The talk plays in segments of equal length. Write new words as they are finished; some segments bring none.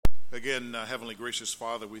Again, Heavenly Gracious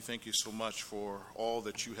Father, we thank you so much for all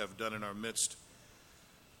that you have done in our midst.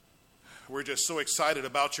 We're just so excited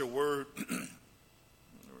about your word. We're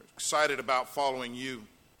excited about following you.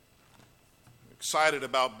 We're excited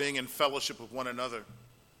about being in fellowship with one another.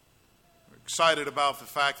 We're excited about the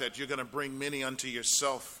fact that you're going to bring many unto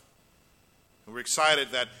yourself. And we're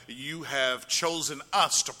excited that you have chosen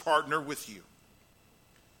us to partner with you.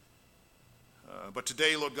 But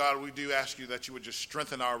today, Lord God, we do ask you that you would just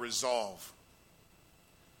strengthen our resolve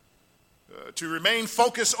to remain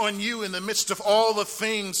focused on you in the midst of all the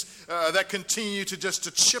things that continue to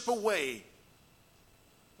chip away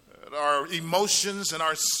at our emotions and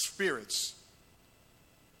our spirits.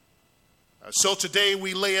 So today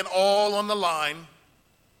we lay it all on the line,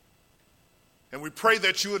 and we pray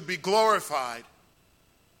that you would be glorified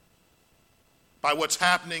by what's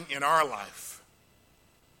happening in our life.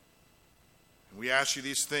 And we ask you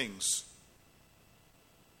these things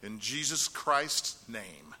in Jesus Christ's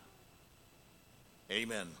name.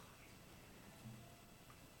 Amen.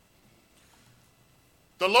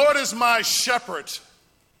 The Lord is my shepherd.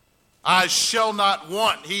 I shall not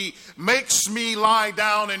want. He makes me lie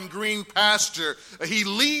down in green pasture. He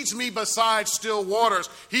leads me beside still waters.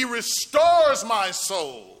 He restores my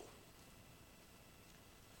soul.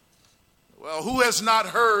 Well, who has not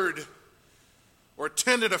heard or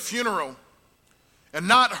attended a funeral and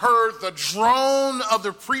not heard the drone of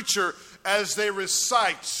the preacher as they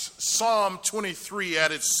recite Psalm 23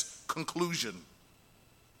 at its conclusion?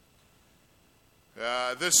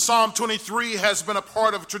 This Psalm 23 has been a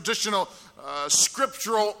part of traditional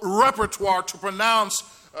scriptural repertoire to pronounce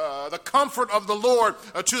the comfort of the Lord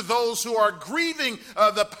to those who are grieving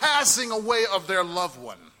the passing away of their loved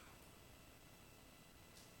one.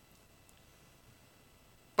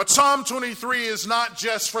 But Psalm 23 is not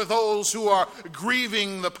just for those who are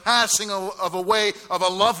grieving the passing away of a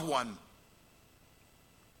loved one.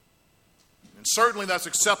 And certainly that's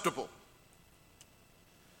acceptable.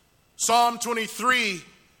 Psalm 23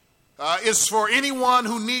 is for anyone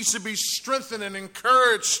who needs to be strengthened and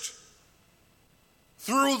encouraged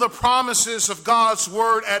through the promises of God's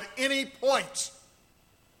word at any point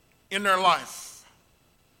in their life.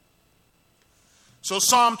 So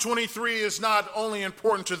Psalm 23 is not only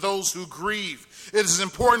important to those who grieve, it is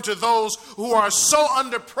important to those who are so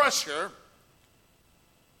under pressure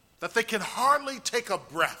that they can hardly take a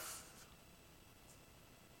breath.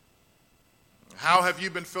 How have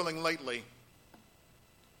you been feeling lately?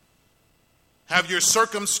 Have your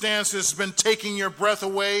circumstances been taking your breath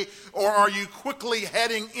away, or are you quickly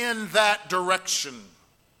heading in that direction?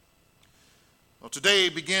 Well, today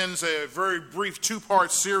begins a very brief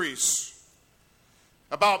two-part series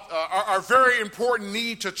about our very important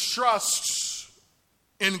need to trust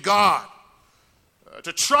in God.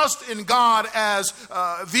 To trust in God as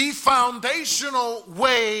the foundational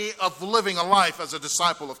way of living a life as a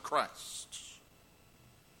disciple of Christ.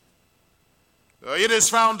 It is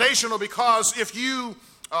foundational because if you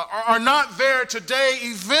are not there today,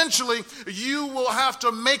 eventually you will have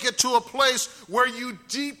to make it to a place where you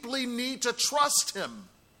deeply need to trust Him.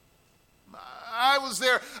 I was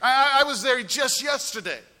there just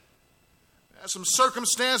yesterday. There's some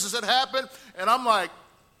circumstances that happened, and I'm like,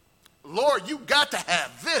 Lord, you got to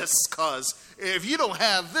have this, because if you don't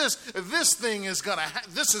have this,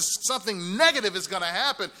 this is something negative is going to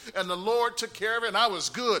happen. And the Lord took care of it, and I was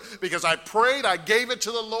good because I prayed, I gave it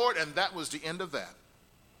to the Lord, and that was the end of that.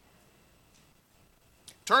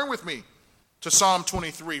 Turn with me to Psalm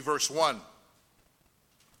 23, verse 1.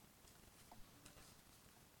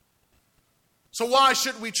 So why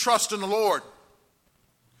should we trust in the Lord?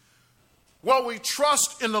 Well, we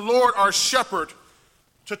trust in the Lord, our shepherd,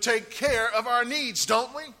 to take care of our needs,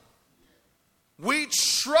 don't we? We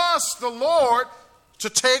trust the Lord to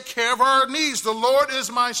take care of our needs. The Lord is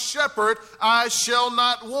my shepherd, I shall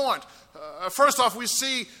not want. First off, we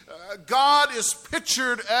see God is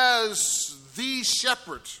pictured as the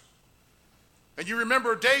shepherd. And you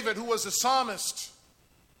remember David, who was a psalmist.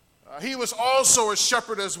 He was also a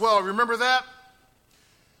shepherd as well. Remember that?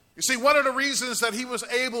 You see, one of the reasons that he was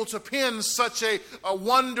able to pen such a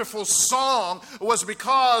wonderful song was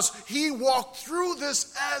because he walked through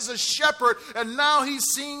this as a shepherd, and now he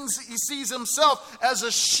sees himself as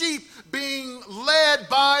a sheep being led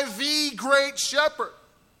by the great shepherd.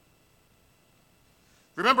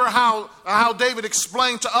 Remember how David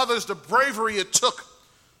explained to others the bravery it took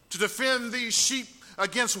to defend these sheep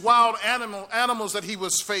against wild animals that he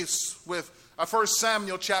was faced with. 1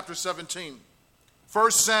 Samuel chapter 17.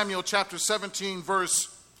 1 Samuel chapter 17, verse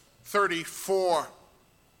 34.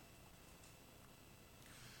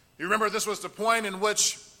 You remember this was the point in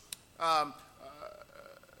which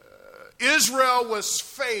Israel was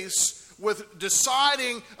faced with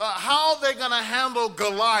deciding how they're going to handle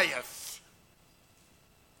Goliath.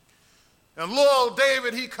 And little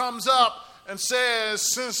David, he comes up and says,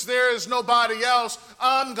 since there is nobody else,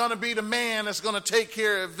 I'm going to be the man that's going to take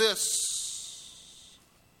care of this.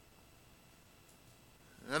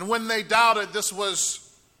 And when they doubted, this was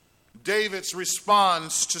David's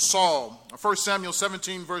response to Saul. 1 Samuel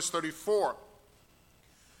 17, verse 34.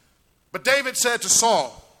 But David said to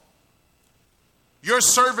Saul, your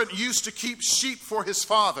servant used to keep sheep for his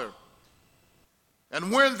father.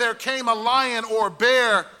 And when there came a lion or a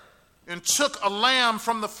bear and took a lamb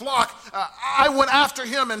from the flock, I went after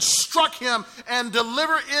him and struck him and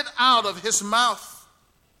delivered it out of his mouth.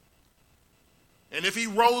 And if he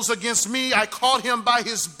rose against me, I caught him by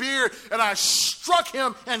his beard and I struck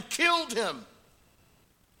him and killed him.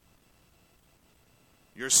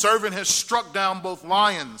 Your servant has struck down both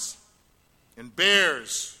lions and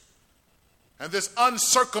bears, and this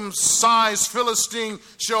uncircumcised Philistine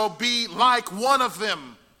shall be like one of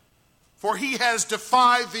them, for he has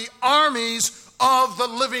defied the armies of the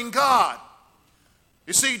living God.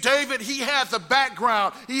 You see, David, he had the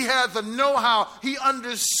background, he had the know-how, he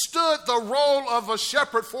understood the role of a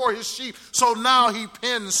shepherd for his sheep, so now he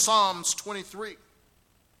pens Psalms 23.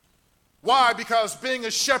 Why? Because being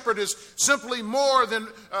a shepherd is simply more than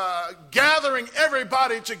gathering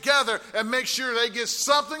everybody together and make sure they get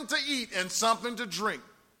something to eat and something to drink.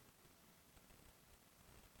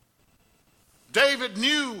 David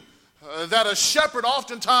knew that a shepherd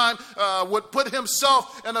oftentimes would put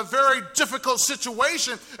himself in a very difficult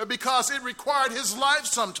situation because it required his life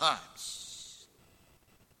sometimes.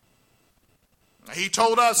 He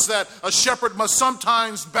told us that a shepherd must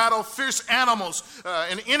sometimes battle fierce animals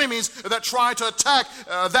and enemies that try to attack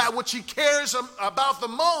that which he cares about the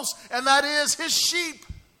most, and that is his sheep.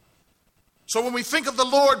 So when we think of the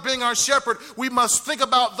Lord being our shepherd, we must think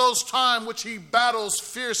about those times which he battles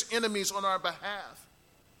fierce enemies on our behalf.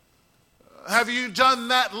 Have you done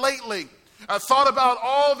that lately? Thought about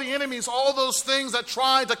all the enemies, all those things that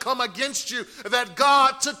tried to come against you, that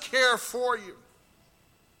God took care for you.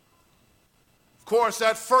 Of course,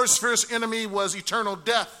 that first fierce enemy was eternal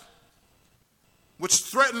death, which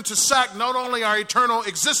threatened to sack not only our eternal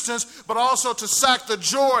existence, but also to sack the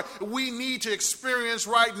joy we need to experience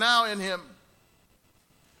right now in him.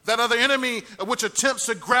 That other enemy which attempts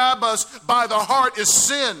to grab us by the heart is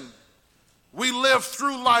sin. We live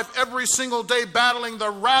through life every single day battling the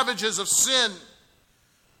ravages of sin,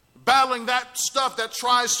 battling that stuff that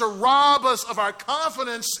tries to rob us of our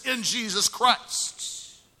confidence in Jesus Christ.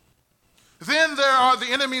 Then there are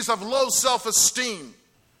the enemies of low self-esteem,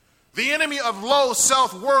 the enemy of low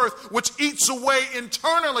self-worth, which eats away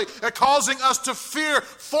internally, causing us to fear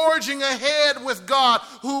forging ahead with God,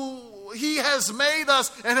 who he has made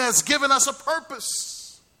us and has given us a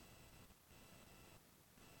purpose.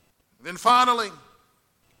 Then finally,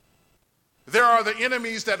 there are the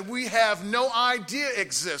enemies that we have no idea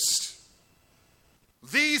exist.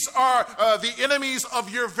 These are the enemies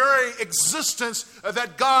of your very existence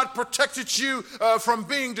that God protected you from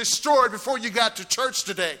being destroyed before you got to church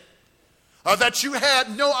today. That you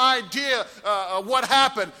had no idea what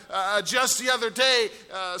happened. Just the other day,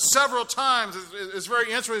 several times, it's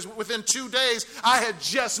very interesting, within 2 days, I had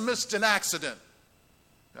just missed an accident.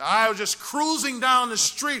 I was just cruising down the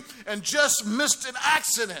street and just missed an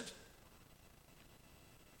accident.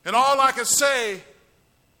 And all I could say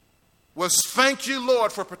was, thank you,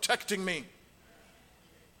 Lord, for protecting me.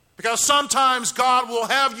 Because sometimes God will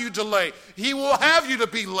have you delay. He will have you to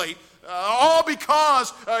be late. All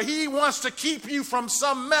because he wants to keep you from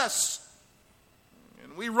some mess.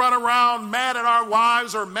 And we run around mad at our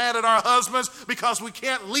wives or mad at our husbands because we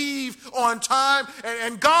can't leave on time.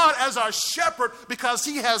 And God, as our shepherd, because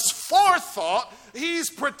he has forethought, he's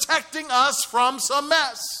protecting us from some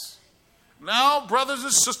mess. Now, brothers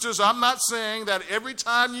and sisters, I'm not saying that every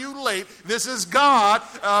time you late, this is God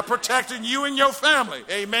protecting you and your family.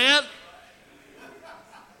 Amen?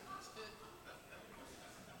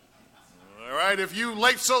 All right, if you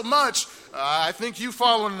late so much, I think you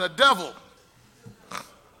following the devil.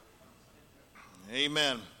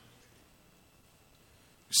 Amen.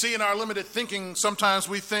 You see, in our limited thinking, sometimes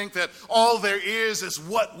we think that all there is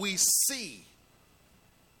what we see.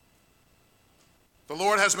 The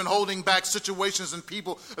Lord has been holding back situations and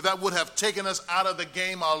people that would have taken us out of the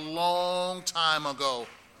game a long time ago.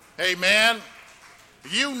 Amen.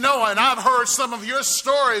 You know, and I've heard some of your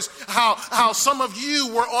stories, how some of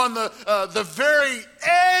you were on the very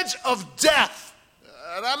edge of death.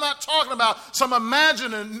 And I'm not talking about some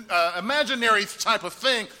imaginary type of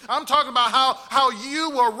thing. I'm talking about how you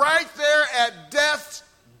were right there at death's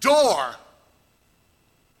door,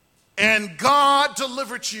 and God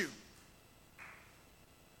delivered you.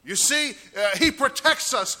 You see, he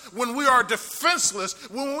protects us when we are defenseless,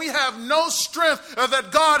 when we have no strength,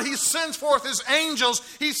 that God, he sends forth his angels,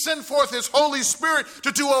 he sends forth his Holy Spirit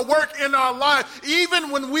to do a work in our life. Even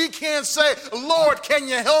when we can't say, Lord, can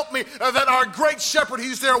you help me? That our great shepherd,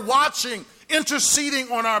 he's there watching,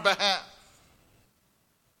 interceding on our behalf.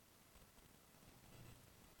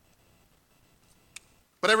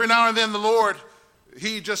 But every now and then the Lord,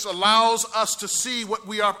 he just allows us to see what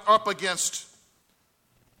we are up against.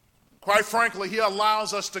 Quite frankly, he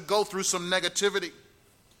allows us to go through some negativity.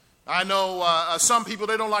 I know some people,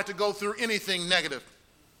 they don't like to go through anything negative.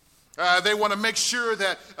 They want to make sure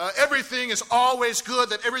that everything is always good,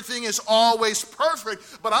 that everything is always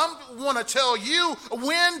perfect. But I want to tell you,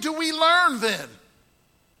 when do we learn then?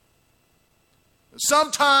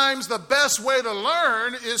 Sometimes the best way to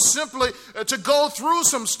learn is simply to go through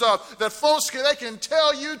some stuff that folks, they can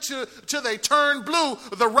tell you till they turn blue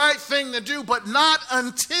the right thing to do, but not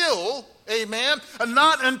until, amen,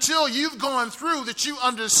 not until you've gone through that you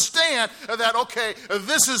understand that, okay,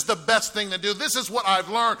 this is the best thing to do. This is what I've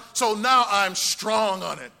learned, so now I'm strong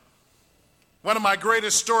on it. One of my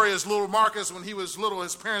greatest stories is little Marcus. When he was little,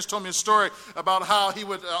 his parents told me a story about how he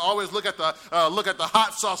would always look at the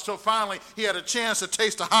hot sauce till finally he had a chance to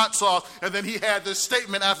taste the hot sauce, and then he had this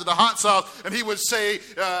statement after the hot sauce, and he would say,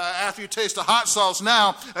 after you taste the hot sauce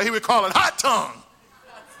now, he would call it hot tongue.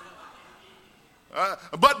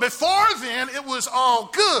 But before then, it was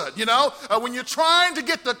all good, you know. When you're trying to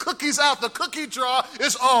get the cookies out the cookie jar,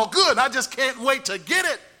 it's all good. I just can't wait to get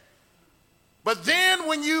it. But then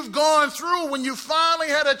when you've gone through, when you finally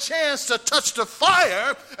had a chance to touch the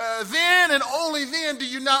fire, then and only then do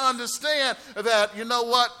you now understand that, you know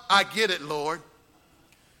what, I get it, Lord.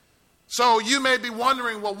 So you may be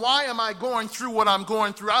wondering, well, why am I going through what I'm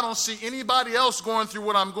going through? I don't see anybody else going through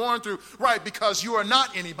what I'm going through. Right, because you are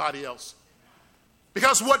not anybody else.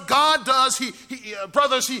 Because what God does,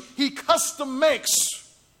 he custom makes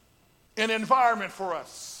an environment for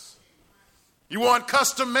us. You want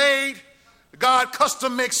custom made? God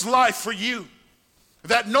custom makes life for you,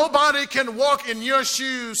 that nobody can walk in your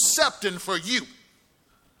shoes excepting for you.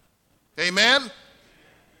 Amen?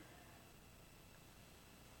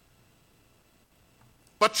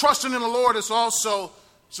 But trusting in the Lord is also,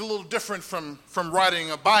 it's a little different from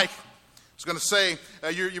riding a bike. I was going to say,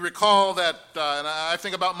 you recall that, and I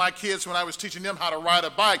think about my kids when I was teaching them how to ride a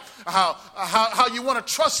bike, how you want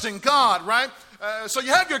to trust in God, right? So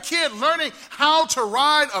you have your kid learning how to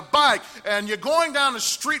ride a bike, and you're going down the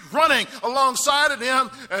street running alongside of them,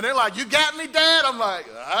 and they're like, you got me, Dad? I'm like,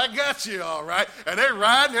 I got you, all right. And they're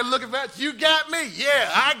riding, they're looking back, you got me? Yeah,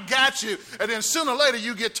 I got you. And then sooner or later,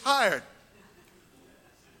 you get tired.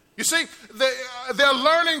 You see, they're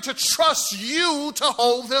learning to trust you to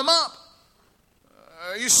hold them up.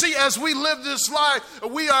 You see, as we live this life,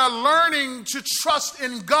 we are learning to trust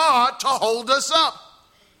in God to hold us up.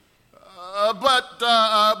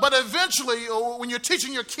 But eventually, when you're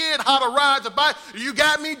teaching your kid how to ride the bike, you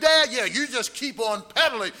got me, Dad? Yeah, you just keep on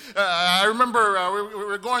pedaling. I remember we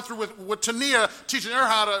were going through with Tania, teaching her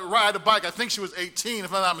how to ride a bike. I think she was 18,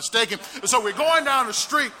 if I'm not mistaken. So we're going down the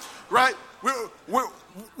street, right?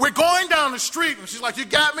 We're going down the street, and she's like, you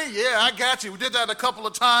got me? Yeah, I got you. We did that a couple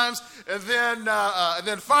of times, and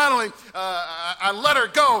then finally, I let her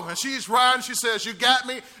go, and she's riding. She says, you got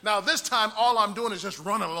me? Now, this time, all I'm doing is just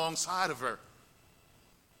running alongside of her.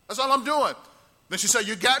 That's all I'm doing. Then she said,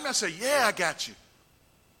 you got me? I said, yeah, I got you.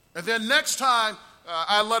 And then next time,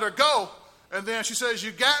 I let her go, and then she says,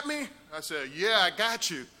 you got me? I said, yeah, I got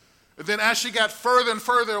you. And then as she got further and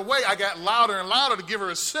further away, I got louder and louder to give her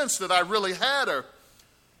a sense that I really had her.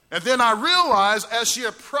 And then I realized as she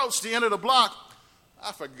approached the end of the block,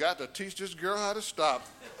 I forgot to teach this girl how to stop.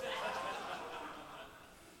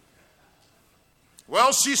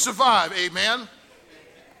 Well, she survived, amen.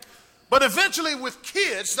 But eventually with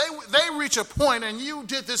kids, they reach a point, and you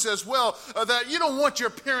did this as well, that you don't want your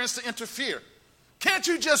parents to interfere. Can't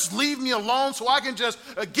you just leave me alone so I can just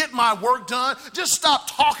get my work done? Just stop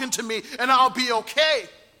talking to me and I'll be okay.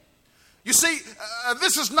 You see,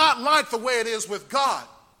 this is not like the way it is with God.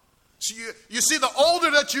 So you see, the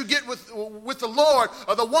older that you get with the Lord,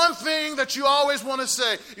 the one thing that you always want to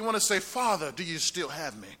say, Father, do you still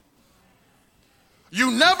have me?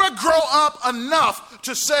 You never grow up enough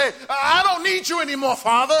to say, I don't need you anymore,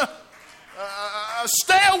 Father.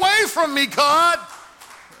 Stay away from me, God.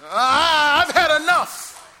 I've had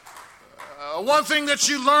enough. One thing that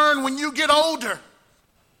you learn when you get older,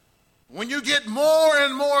 when you get more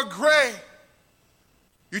and more gray,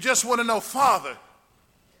 you just want to know, Father,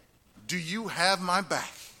 do you have my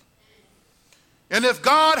back? And if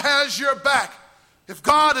God has your back, if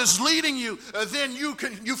God is leading you, then you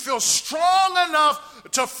feel strong enough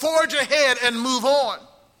to forge ahead and move on.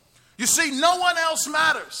 You see, no one else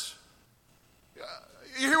matters.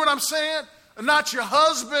 You hear what I'm saying? Not your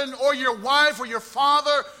husband or your wife or your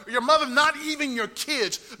father or your mother, not even your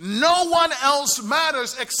kids. No one else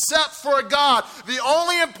matters except for God. The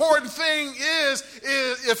only important thing is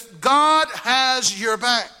if God has your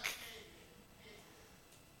back.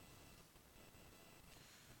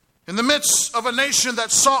 In the midst of a nation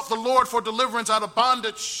that sought the Lord for deliverance out of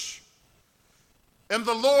bondage, and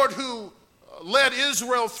the Lord who led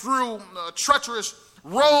Israel through treacherous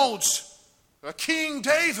roads, King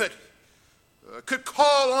David could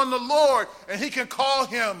call on the Lord, and he can call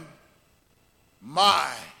him my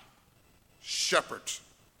shepherd.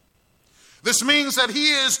 This means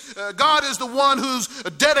that God is the one who's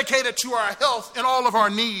dedicated to our health and all of our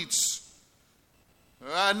needs.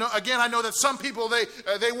 I know that some people,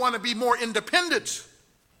 they want to be more independent.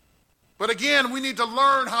 But again, we need to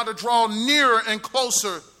learn how to draw nearer and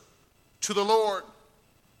closer to the Lord.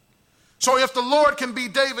 So if the Lord can be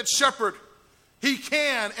David's shepherd, he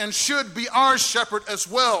can and should be our shepherd as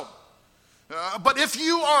well. But if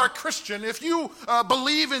you are a Christian, if you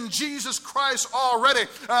believe in Jesus Christ already,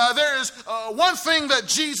 there is one thing that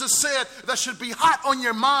Jesus said that should be hot on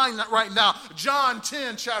your mind right now. John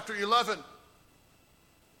 10, chapter 11.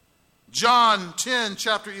 John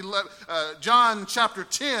chapter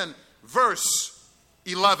 10, verse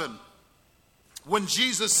 11. When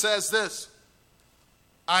Jesus says this,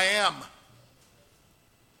 I am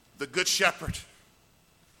the good shepherd.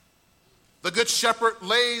 The good shepherd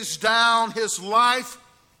lays down his life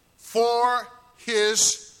for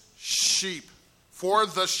his sheep, for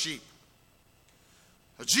the sheep.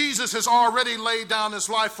 Jesus has already laid down his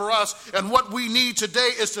life for us, and what we need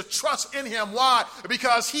today is to trust in him. Why?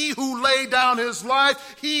 Because he who laid down his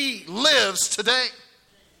life, he lives today.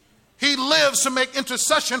 He lives to make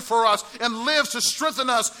intercession for us and lives to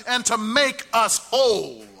strengthen us and to make us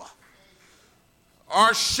whole.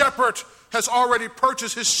 Our shepherd has already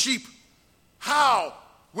purchased his sheep. How?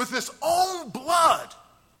 With his own blood.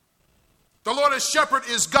 The Lord as shepherd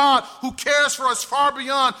is God who cares for us far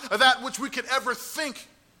beyond that which we could ever think.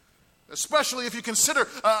 Especially if you consider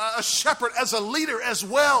a shepherd as a leader as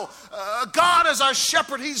well. God as our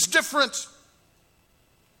shepherd, he's different.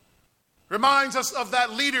 Reminds us of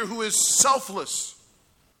that leader who is selfless,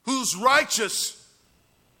 who's righteous,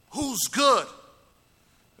 who's good.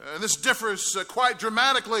 And this differs quite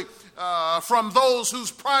dramatically from those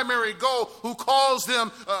whose primary goal, who calls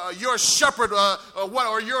them your shepherd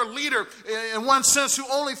or your leader, in one sense, who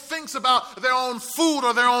only thinks about their own food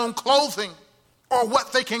or their own clothing or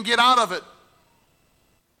what they can get out of it.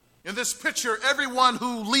 In this picture, everyone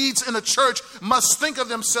who leads in a church must think of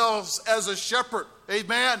themselves as a shepherd.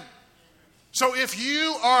 Amen. So if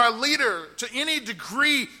you are a leader to any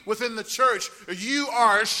degree within the church, you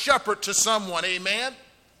are a shepherd to someone. Amen.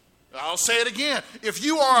 I'll say it again. If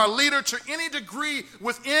you are a leader to any degree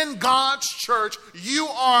within God's church, you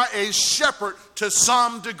are a shepherd to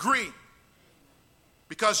some degree.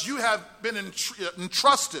 Because you have been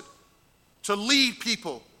entrusted to lead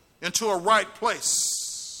people into a right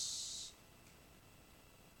place.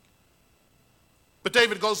 But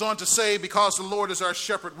David goes on to say, because the Lord is our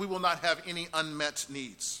shepherd, we will not have any unmet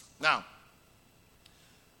needs. Now,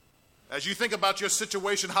 as you think about your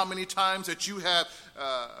situation, how many times that you have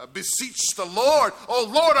beseeched the Lord, oh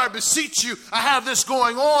Lord, I beseech you, I have this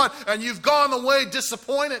going on, and you've gone away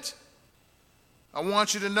disappointed. I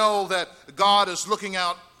want you to know that God is looking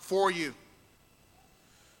out for you.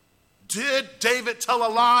 Did David tell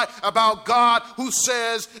a lie about God who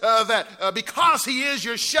says that because he is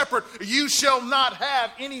your shepherd, you shall not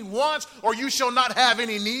have any wants or you shall not have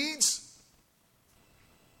any needs?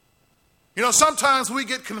 You know, sometimes we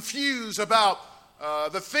get confused about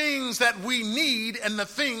the things that we need and the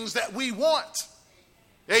things that we want.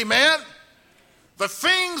 Amen? The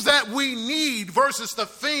things that we need versus the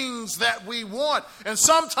things that we want. And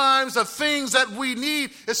sometimes the things that we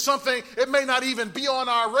need is something, it may not even be on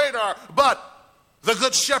our radar, but the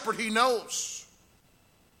good shepherd, he knows.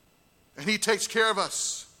 And he takes care of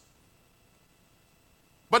us.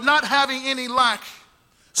 But not having any lack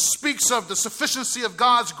speaks of the sufficiency of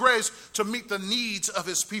God's grace to meet the needs of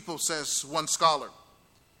his people, says one scholar.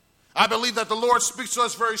 I believe that the Lord speaks to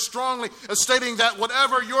us very strongly, stating that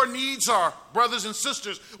whatever your needs are, brothers and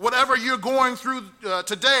sisters, whatever you're going through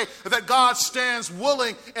today, that God stands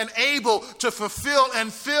willing and able to fulfill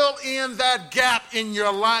and fill in that gap in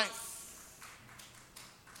your life.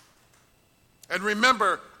 And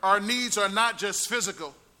remember, our needs are not just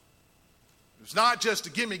physical. It's not just a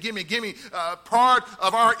gimme. Part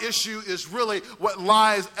of our issue is really what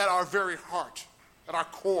lies at our very heart, at our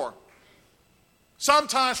core.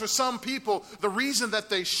 Sometimes for some people, the reason that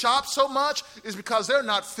they shop so much is because they're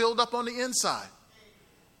not filled up on the inside.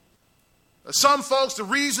 Some folks, the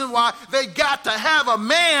reason why they got to have a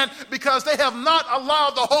man because they have not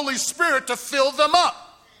allowed the Holy Spirit to fill them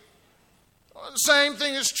up. The same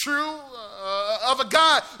thing is true of a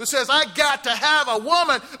guy who says, I got to have a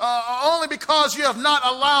woman only because you have not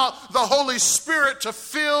allowed the Holy Spirit to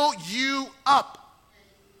fill you up.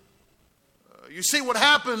 You see what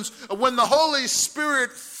happens when the Holy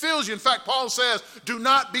Spirit fills you. In fact, Paul says, do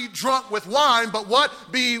not be drunk with wine, but what?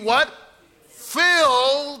 Be what?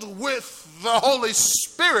 Filled with the Holy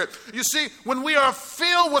Spirit. You see, when we are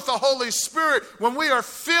filled with the Holy Spirit, when we are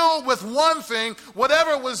filled with one thing,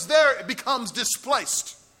 whatever was there, it becomes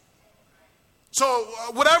displaced. So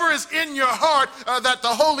whatever is in your heart, that the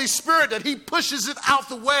Holy Spirit, that He pushes it out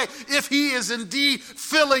the way if He is indeed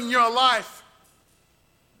filling your life.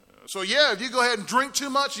 So yeah, if you go ahead and drink too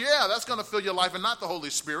much, yeah, that's going to fill your life and not the Holy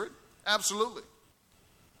Spirit. Absolutely.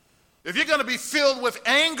 If you're going to be filled with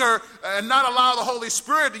anger and not allow the Holy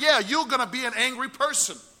Spirit, yeah, you're going to be an angry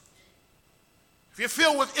person. If you're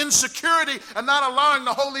filled with insecurity and not allowing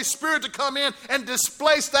the Holy Spirit to come in and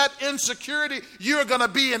displace that insecurity, you're going to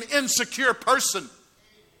be an insecure person.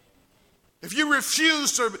 If you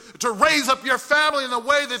refuse to raise up your family in the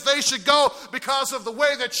way that they should go because of the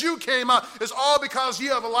way that you came up, it's all because you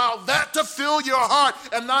have allowed that to fill your heart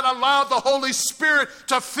and not allowed the Holy Spirit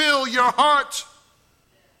to fill your heart.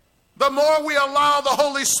 The more we allow the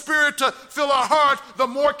Holy Spirit to fill our heart, the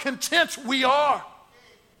more content we are.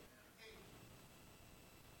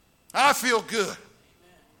 I feel good.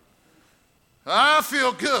 I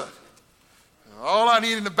feel good. All I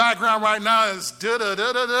need in the background right now is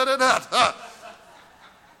da-da-da-da-da-da-da.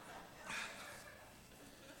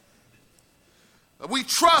 We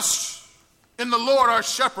trust in the Lord our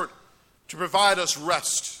shepherd to provide us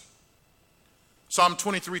rest. Psalm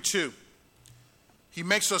 23:2. He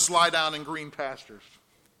makes us lie down in green pastures.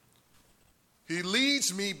 He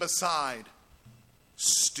leads me beside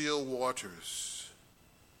still waters.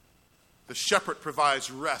 The shepherd provides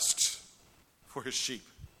rest for his sheep.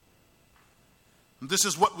 And this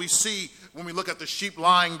is what we see when we look at the sheep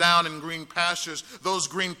lying down in green pastures. Those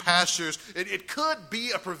green pastures, it could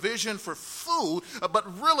be a provision for food,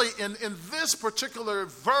 but really in this particular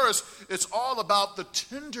verse, it's all about the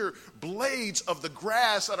tender blades of the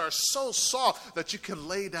grass that are so soft that you can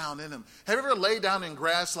lay down in them. Have you ever laid down in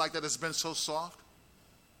grass like that that's been so soft?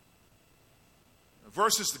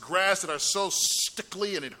 Versus the grass that are so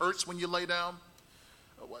stickly and it hurts when you lay down.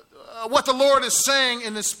 What the Lord is saying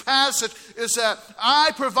in this passage is that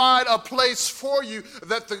I provide a place for you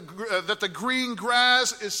that the green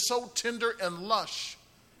grass is so tender and lush.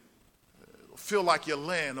 It'll feel like you're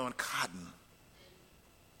laying on cotton.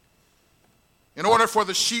 In order for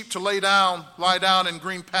the sheep to lie down in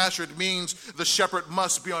green pasture, it means the shepherd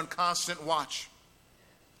must be on constant watch,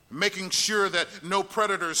 making sure that no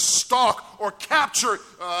predators stalk or capture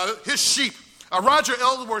his sheep. Roger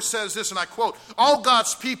Elworth says this, and I quote, all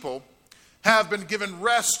God's people have been given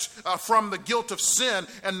rest from the guilt of sin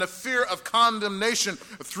and the fear of condemnation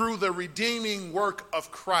through the redeeming work of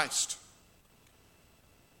Christ.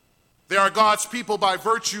 They are God's people by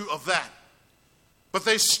virtue of that. But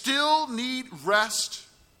they still need rest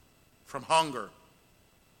from hunger,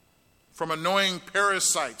 from annoying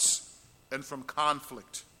parasites, and from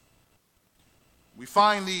conflict. We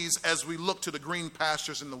find these as we look to the green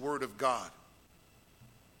pastures in the Word of God.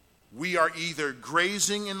 We are either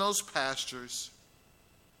grazing in those pastures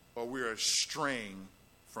or we are straying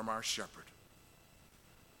from our shepherd.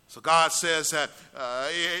 So God says that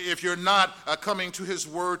if you're not coming to His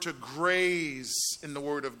Word to graze in the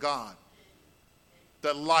Word of God,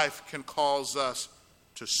 that life can cause us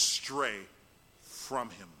to stray from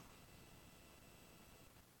Him.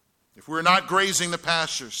 If we're not grazing the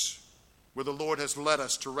pastures where the Lord has led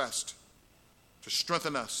us to rest, to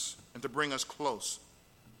strengthen us and to bring us close,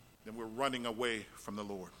 then we're running away from the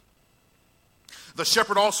Lord. The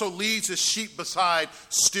shepherd also leads his sheep beside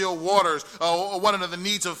still waters. One of the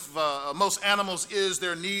needs of most animals is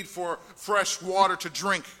their need for fresh water to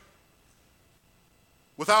drink.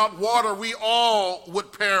 Without water, we all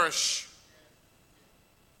would perish.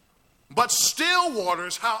 But still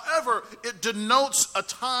waters, however, it denotes a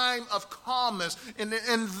time of calmness. In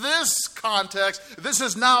this context, this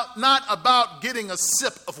is not about getting a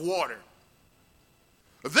sip of water.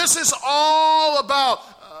 This is all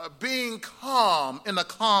about being calm in a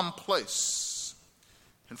calm place.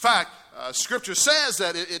 In fact, Scripture says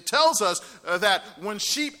that it tells us that when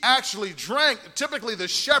sheep actually drank, typically the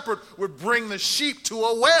shepherd would bring the sheep to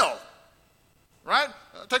a well. Right?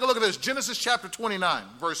 Take a look at this. Genesis chapter 29,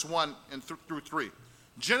 verse 1 and through 3.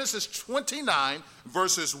 Genesis 29,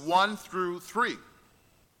 verses 1 through 3.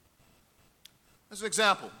 As an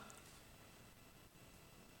example.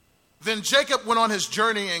 Then Jacob went on his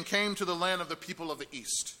journey and came to the land of the people of the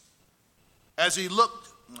east. As he looked,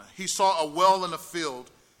 he saw a well in a field,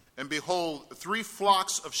 and behold, 3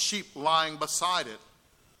 flocks of sheep lying beside it.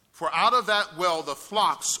 For out of that well the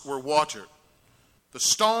flocks were watered. The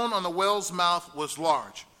stone on the well's mouth was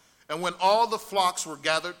large, and when all the flocks were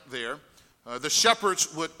gathered there, the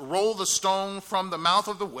shepherds would roll the stone from the mouth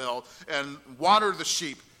of the well and water the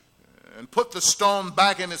sheep, and put the stone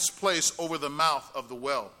back in its place over the mouth of the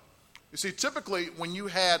well. You see, typically when you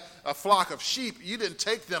had a flock of sheep, you didn't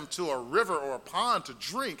take them to a river or a pond to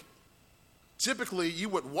drink. Typically, you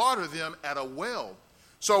would water them at a well.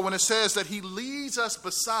 So when it says that he leads us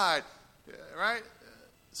beside, right,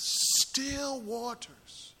 still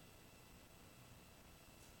waters,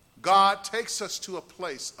 God takes us to a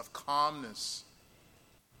place of calmness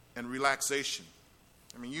and relaxation.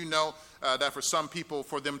 I mean, you know that for some people,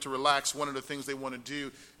 for them to relax, one of the things they want to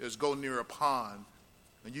do is go near a pond.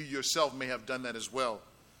 And you yourself may have done that as well.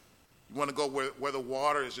 You want to go where the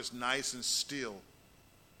water is just nice and still,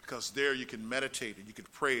 because there you can meditate and you can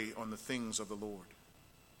pray on the things of the Lord.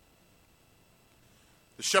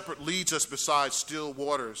 The shepherd leads us beside still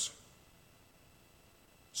waters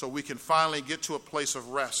so we can finally get to a place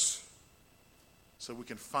of rest, so we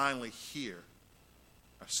can finally hear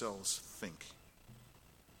ourselves think.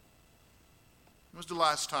 When was the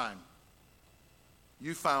last time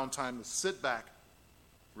you found time to sit back,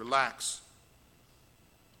 relax,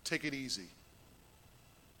 take it easy,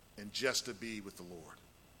 and just to be with the Lord?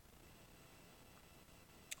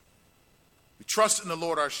 We trust in the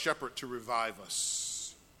Lord our shepherd to revive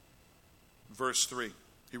us. Verse 3,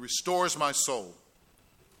 he restores my soul.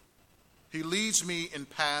 He leads me in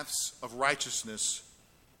paths of righteousness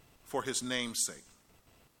for his name's sake.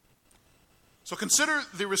 So consider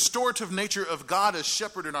the restorative nature of God as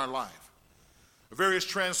shepherd in our life. Various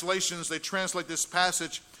translations, they translate this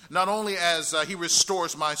passage not only as he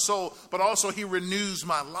restores my soul, but also he renews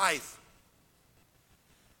my life.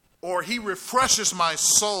 Or he refreshes my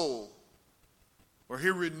soul. Or he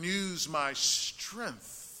renews my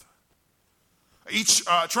strength. Each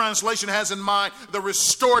translation has in mind the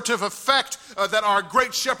restorative effect that our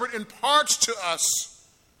great shepherd imparts to us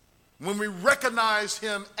when we recognize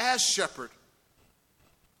him as shepherd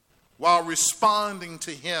while responding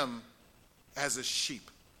to him as a sheep.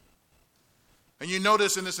 And you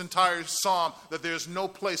notice in this entire psalm that there's no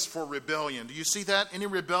place for rebellion. Do you see that? Any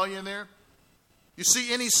rebellion there? You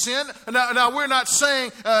see any sin? Now we're not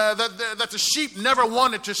saying that the sheep never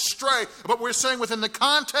wanted to stray, but we're saying within the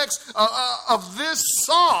context of this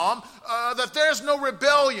psalm that there's no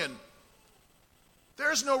rebellion.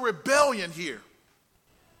 There's no rebellion here.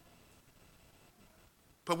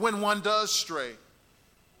 But when one does stray,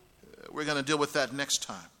 we're going to deal with that next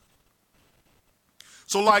time.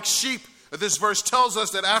 So like sheep, this verse tells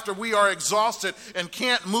us that after we are exhausted and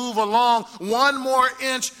can't move along one more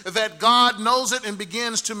inch, that God knows it and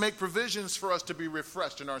begins to make provisions for us to be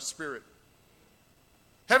refreshed in our spirit.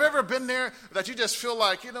 Have you ever been there that you just feel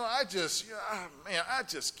like, I just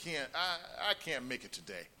can't, I can't make it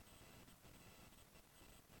today.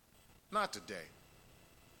 Not today.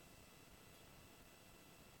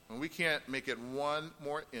 When we can't make it one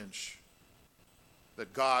more inch,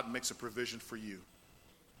 that God makes a provision for you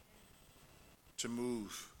to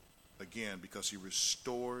move again, because he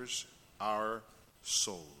restores our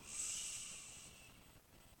souls.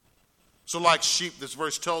 So like sheep, this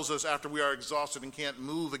verse tells us after we are exhausted and can't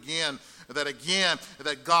move again,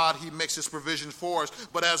 that God, he makes his provision for us.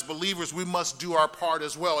 But as believers, we must do our part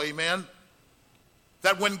as well. Amen?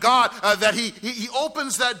 That when God, that he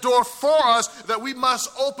opens that door for us, that we must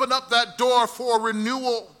open up that door for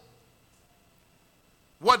renewal.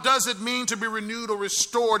 What does it mean to be renewed or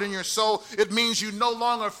restored in your soul? It means you no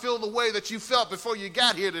longer feel the way that you felt before you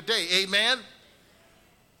got here today. Amen?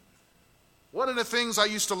 One of the things I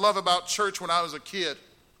used to love about church when I was a kid,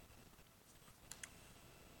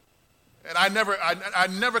 and I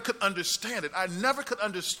never could understand it. I never could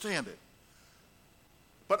understand it.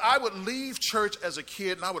 But I would leave church as a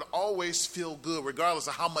kid, and I would always feel good, regardless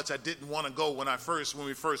of how much I didn't want to go when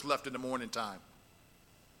we first left in the morning time.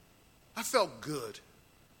 I felt good.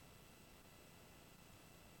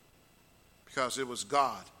 Because it was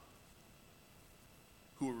God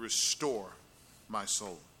who would restore my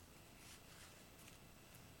soul.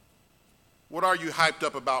 What are you hyped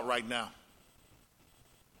up about right now?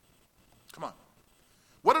 Come on.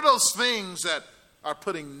 What are those things that are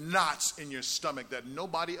putting knots in your stomach that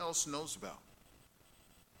nobody else knows about?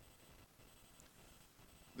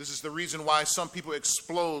 This is the reason why some people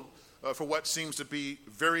explode for what seems to be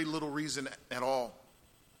very little reason at all.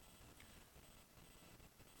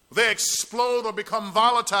 They explode or become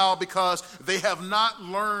volatile because they have not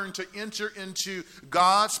learned to enter into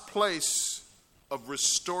God's place of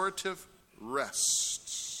restorative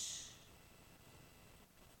rest.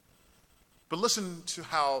 But listen to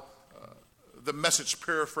how the Message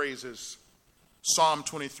paraphrases Psalm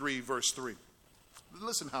 23, verse 3.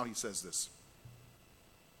 Listen how he says this.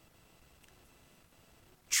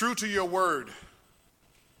 True to your word,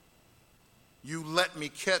 you let me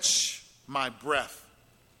catch my breath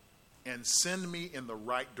and send me in the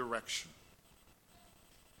right direction.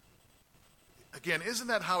 Again, isn't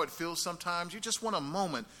that how it feels sometimes? You just want a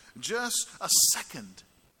moment, just a second,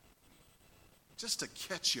 just to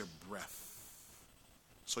catch your breath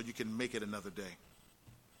so you can make it another day.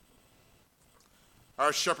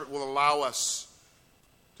 Our shepherd will allow us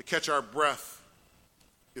to catch our breath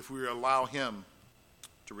if we allow him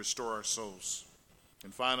to restore our souls.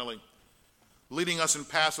 And finally, leading us in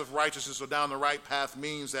paths of righteousness or down the right path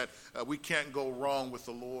means that we can't go wrong with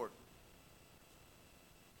the Lord.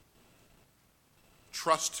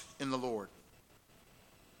 Trust in the Lord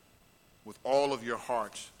with all of your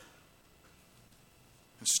heart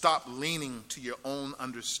and stop leaning to your own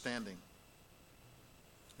understanding.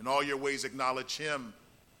 In all your ways acknowledge him,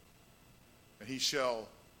 and he shall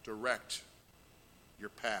direct your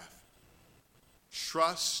path.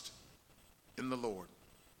 Trust in the Lord.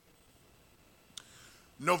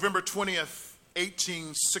 November 20th,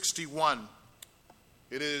 1861.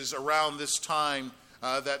 It is around this time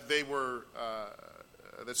that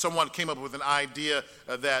that someone came up with an idea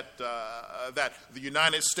that the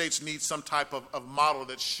United States needs some type of model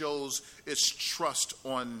that shows its trust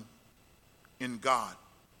in God.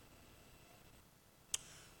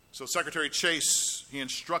 So Secretary Chase, he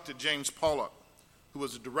instructed James Pollock, who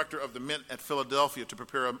was the director of the Mint at Philadelphia, to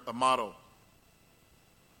prepare a model.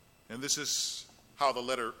 And this is how the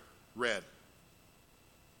letter read.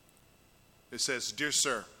 It says, "Dear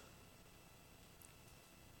sir,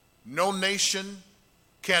 no nation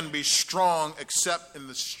can be strong except in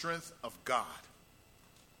the strength of God,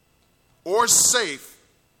 or safe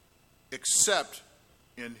except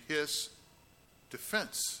in his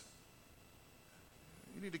defense."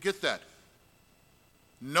 You need to get that.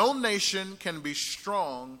 No nation can be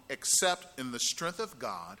strong except in the strength of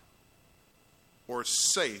God, or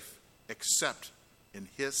safe except in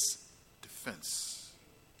his defense.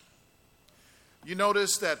 You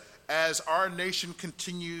notice that as our nation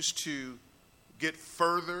continues to get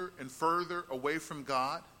further and further away from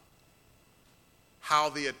God, how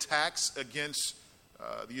the attacks against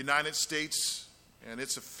the United States and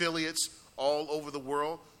its affiliates all over the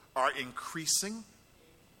world are increasing.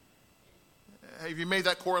 Have you made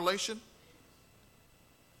that correlation?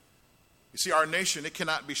 You see, our nation, it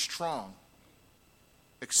cannot be strong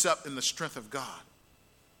except in the strength of God.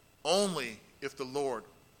 Only if the Lord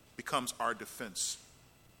becomes our defense.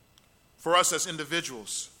 For us as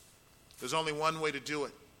individuals, there's only one way to do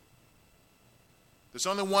it. There's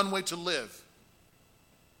only one way to live,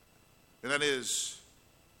 and that is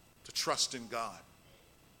to trust in God.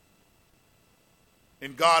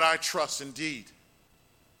 In God I trust indeed.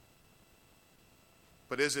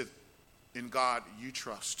 But is it in God you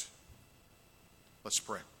trust? Let's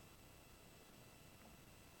pray.